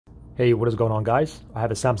Hey, what is going on, guys? I have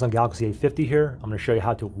a Samsung Galaxy A50 here. I'm going to show you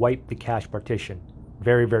how to wipe the cache partition.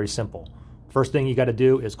 Very, very simple. First thing you got to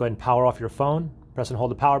do is go ahead and power off your phone. Press and hold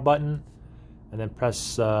the power button, and then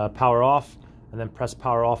press power off, and then press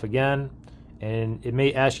power off again. And it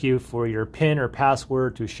may ask you for your PIN or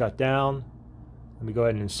password to shut down. Let me go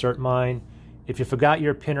ahead and insert mine. If you forgot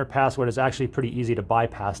your PIN or password, it's actually pretty easy to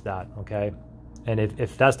bypass that, okay? And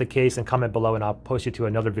if that's the case, then comment below and I'll post you to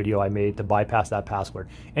another video I made to bypass that password.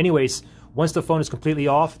 Anyways, once the phone is completely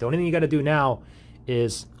off, the only thing you got to do now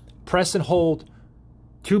is press and hold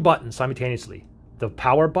two buttons simultaneously. The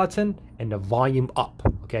power button and the volume up,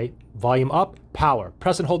 okay? Volume up, power.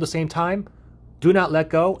 Press and hold at the same time. Do not let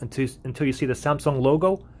go until you see the Samsung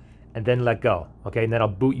logo, and then let go, okay? And that'll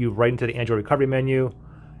boot you right into the Android recovery menu.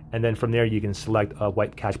 And then from there, you can select a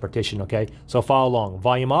wipe cache partition, okay? So follow along.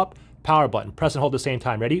 Volume up, power button. Press and hold at the same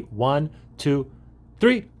time. Ready? 1, 2,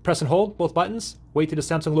 3. Press and hold both buttons. Wait till the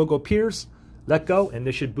Samsung logo appears. Let go, and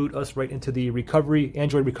this should boot us right into the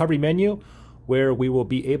Android recovery menu, where we will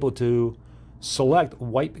be able to select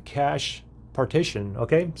wipe cache partition,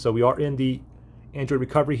 okay? So we are in the Android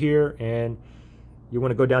recovery here, and you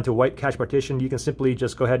want to go down to wipe cache partition. You can simply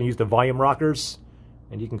just go ahead and use the volume rockers,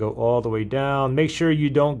 and you can go all the way down. Make sure you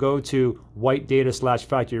don't go to wipe data /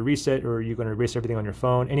 factory reset, or you're going to erase everything on your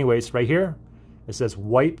phone. Anyways, right here, it says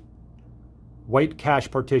wipe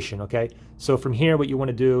cache partition, okay? So from here, what you want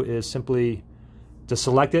to do is simply to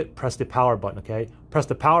select it, press the power button, okay? Press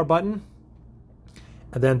the power button,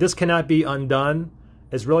 and then this cannot be undone.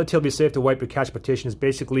 It's relatively safe to wipe your cache partition. It's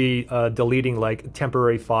basically deleting like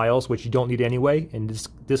temporary files, which you don't need anyway. And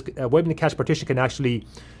wiping the cache partition can actually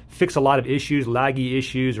fix a lot of issues, laggy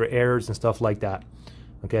issues or errors and stuff like that.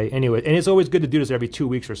 Okay, anyway, and it's always good to do this every 2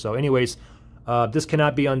 weeks or so. Anyways, this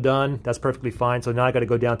cannot be undone. That's perfectly fine. So now I got to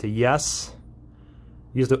go down to yes.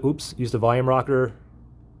 Use the volume rocker.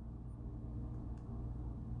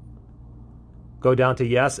 Go down to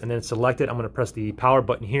yes, and then select it. I'm going to press the power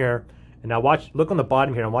button here. And now look on the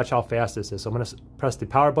bottom here and watch how fast this is. So I'm going to press the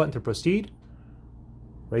power button to proceed.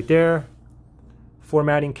 Right there.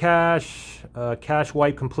 Formatting cache, cache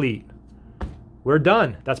wipe complete. We're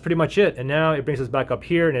done. That's pretty much it. And now it brings us back up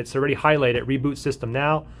here, and it's already highlighted, reboot system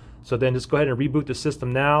now. So then just go ahead and reboot the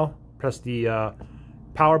system now. Press the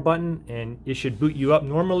power button, and it should boot you up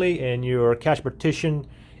normally, and your cache partition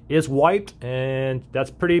is wiped. And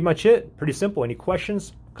that's pretty much it. Pretty simple. Any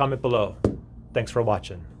questions? Comment below. Thanks for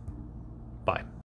watching. Bye.